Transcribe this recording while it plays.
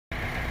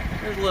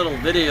Here's a little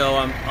video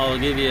I'll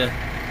give you,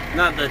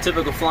 not the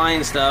typical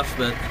flying stuff,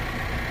 but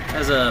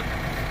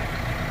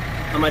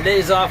on my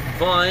days off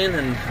flying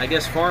and I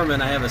guess farming,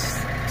 I have a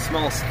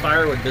small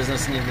firewood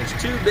business, and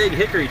there's 2 big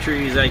hickory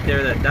trees right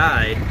there that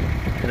died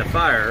in a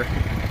fire.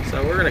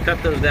 So we're gonna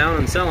cut those down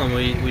and sell them.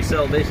 We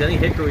sell basically any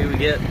hickory we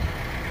get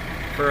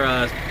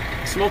for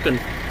smoking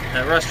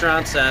at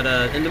restaurants in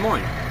Des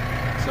Moines.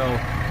 So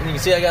and you can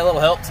see I got a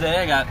little help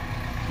today. I got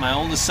my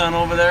oldest son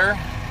over there,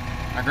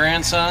 my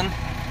grandson.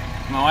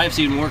 My wife's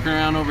even working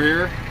around over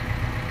here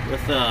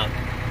with,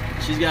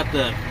 she's got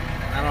the,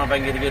 I don't know if I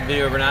can get a good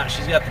video or not,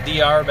 she's got the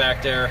DR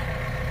back there.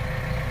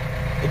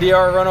 The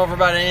DR run over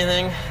about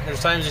anything.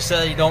 There's times you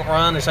say you don't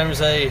run, there's times you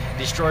say it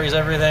destroys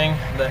everything,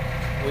 but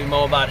we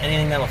mow about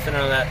anything that'll fit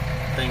on that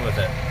thing with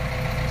it.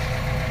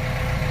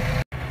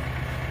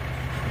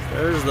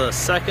 There's the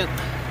second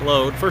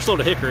load. First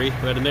load of hickory.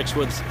 We had the mixed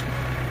woods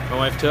my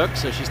wife took,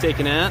 so she's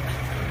taking that.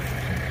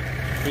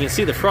 You can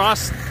see the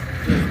frost,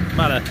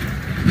 about an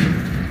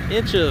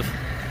inch of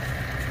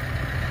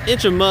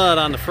mud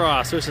on the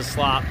frost. There's a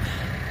slop.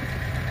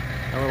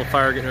 A little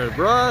fire getting rid of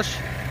brush.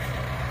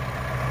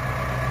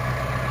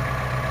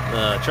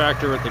 The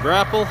tractor with the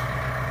grapple.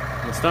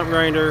 The stump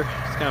grinder.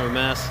 It's kind of a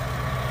mess.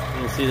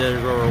 You can see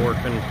there's where we're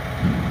working.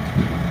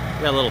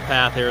 We got a little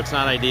path here. It's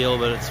not ideal,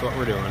 but it's what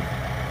we're doing.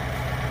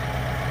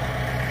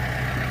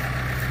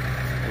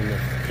 And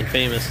the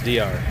famous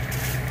DR.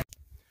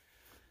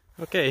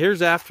 Okay,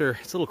 here's after.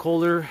 It's a little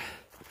colder,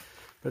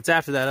 but it's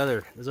after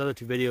those other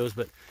 2 videos.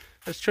 But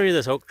let's show you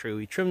this oak tree.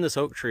 We trimmed this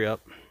oak tree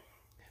up.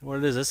 What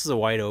it is, this is a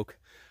white oak.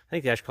 I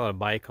think they actually call it a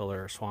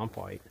bicolor or swamp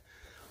white.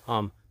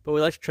 But we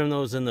like to trim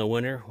those in the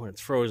winter when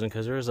it's frozen,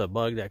 because there is a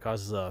bug that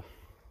causes a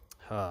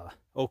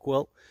oak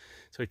wilt.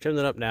 So we trimmed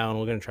it up now, and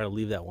we're going to try to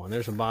leave that one.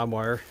 There's some barbed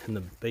wire in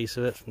the base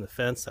of it from the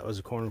fence. That was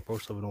the corner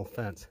post of an old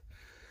fence.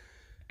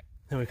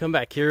 Then we come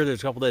back here, there's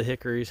a couple dead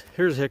hickories.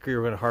 Here's a hickory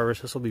we're going to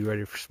harvest. This will be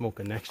ready for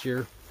smoking next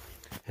year.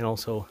 And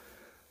also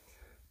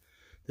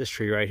this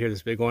tree right here,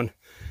 this big one,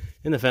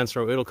 in the fence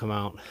row, it'll come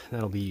out.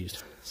 That'll be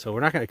used. So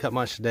we're not going to cut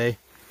much today.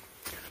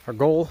 Our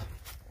goal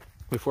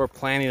before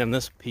planting on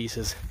this piece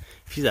is,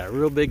 if you see that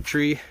real big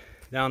tree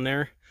down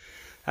there,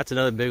 that's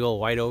another big old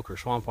white oak or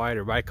swamp white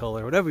or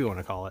bicolor, whatever you want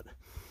to call it.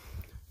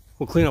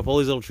 We'll clean up all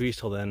these little trees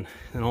till then,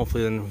 and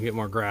hopefully then we'll get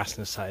more grass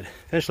on this side.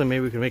 Eventually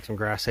maybe we can make some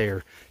grass hay,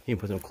 or you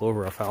can put some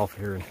clover or alfalfa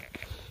here and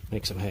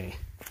make some hay.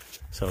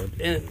 So,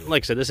 and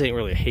like I said, this ain't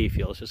really a hay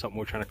field. It's just something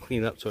we're trying to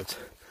clean up so it's,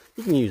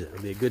 you can use it.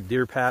 It'll be a good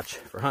deer patch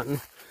for hunting.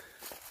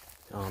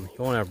 You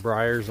won't have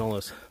briars and all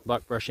this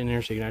buckbrush in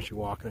here, so you can actually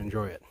walk and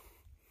enjoy it.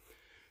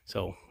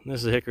 So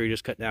this is a hickory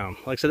just cut down.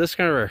 Like I said, this is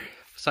kind of our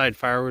side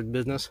firewood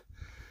business.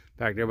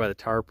 Back there by the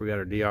tarp, we got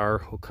our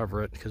DR. We'll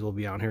cover it because we'll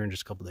be on here in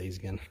just a couple days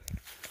again.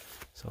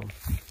 So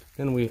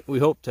then we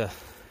hope to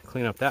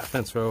clean up that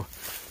fence row,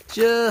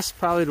 just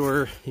probably to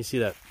where you see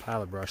that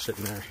pile of brush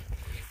sitting there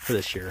for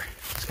this year.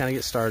 Just kind of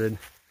get started.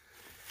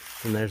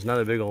 And there's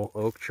another big old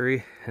oak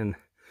tree, and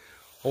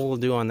what we'll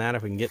do on that,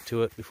 if we can get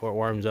to it before it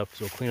warms up, is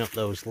we'll clean up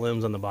those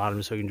limbs on the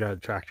bottom so we can drive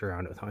the tractor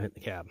around it without hitting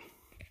the cab.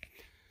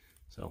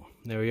 So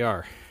there we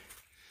are.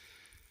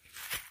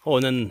 Oh,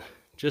 and then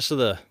just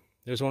so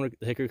there's one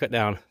hickory cut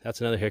down. That's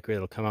another hickory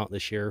that'll come out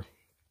this year.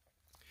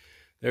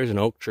 There's an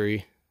oak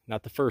tree,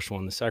 not the first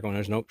one, the second one.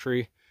 There's an oak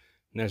tree,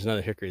 and there's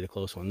another hickory, the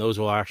close one. Those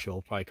will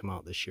probably come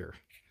out this year.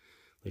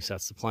 At least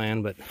that's the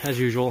plan, but as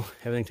usual,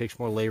 everything takes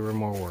more labor and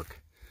more work.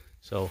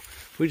 So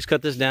we just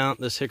cut this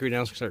hickory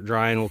down, so we can start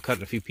drying. We'll cut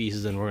in a few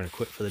pieces, and we're going to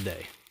quit for the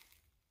day.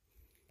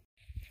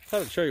 I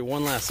thought I'd show you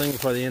one last thing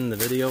before the end of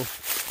the video.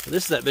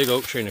 This is that big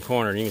oak tree in the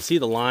corner, and you can see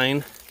the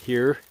line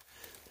here.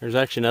 There's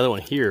actually another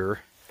one here,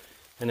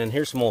 and then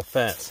here's some old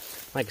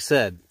fence. Like I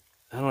said,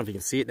 I don't know if you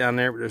can see it down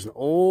there, but there's an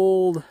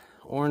old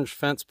orange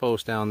fence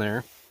post down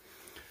there,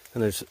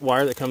 and there's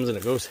wire that comes and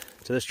it goes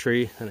to this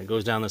tree, and it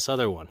goes down this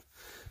other one.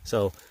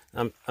 So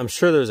I'm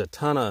sure there's a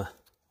ton of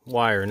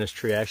wire in this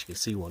tree. I actually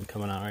can see one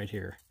coming out right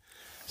here.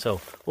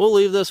 So we'll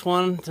leave this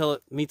one until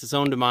it meets its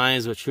own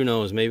demise, which who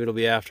knows, maybe it'll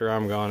be after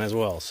I'm gone as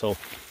well. So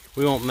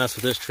we won't mess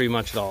with this tree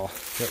much at all.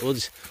 But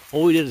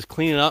all we did is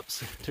clean it up,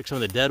 took some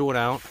of the dead wood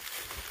out,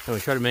 and we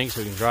tried to make it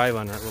so we can drive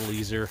on it a little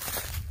easier.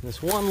 And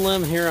this one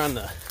limb here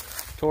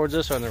towards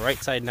us on the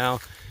right side now,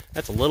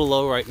 that's a little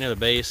low right near the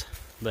base,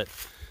 but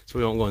so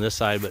we won't go on this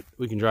side, but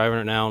we can drive on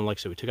it now. And like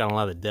I said, we took out a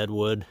lot of the dead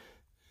wood,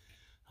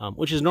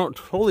 which is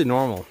totally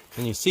normal.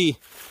 And you see,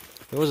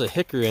 there was a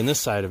hickory on this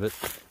side of it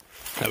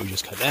that we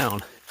just cut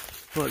down.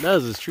 What it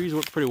does is trees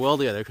work pretty well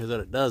together, because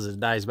what it does is it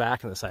dies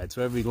back on the side.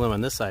 So every limb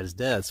on this side is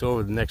dead. So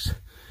over the next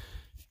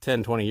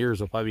 10, 20 years,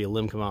 there'll probably be a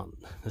limb come out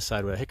this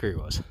side where a hickory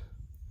was.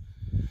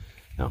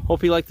 Now,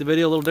 hope you liked the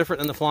video. A little different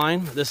than the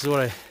flying. This is what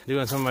I do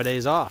on some of my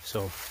days off.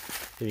 So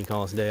if you can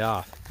call this a day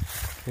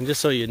off. And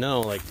just so you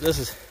know, like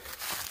this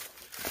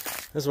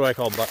is what I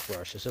call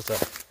buckbrush. It's just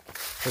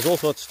there's all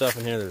sorts of stuff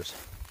in here. There's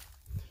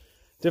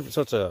different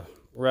sorts of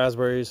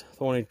raspberries,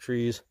 thorny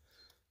trees.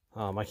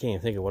 I can't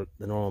even think of what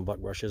the normal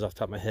buckbrush is off the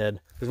top of my head.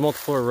 There's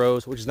multiflora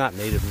rose, which is not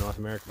native in North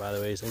America, by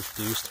the way. It's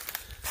introduced,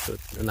 so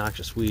it's a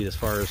noxious weed as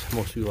far as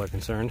most people are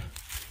concerned.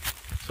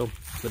 So,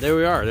 but there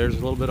we are. There's a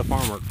little bit of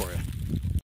farm work for you.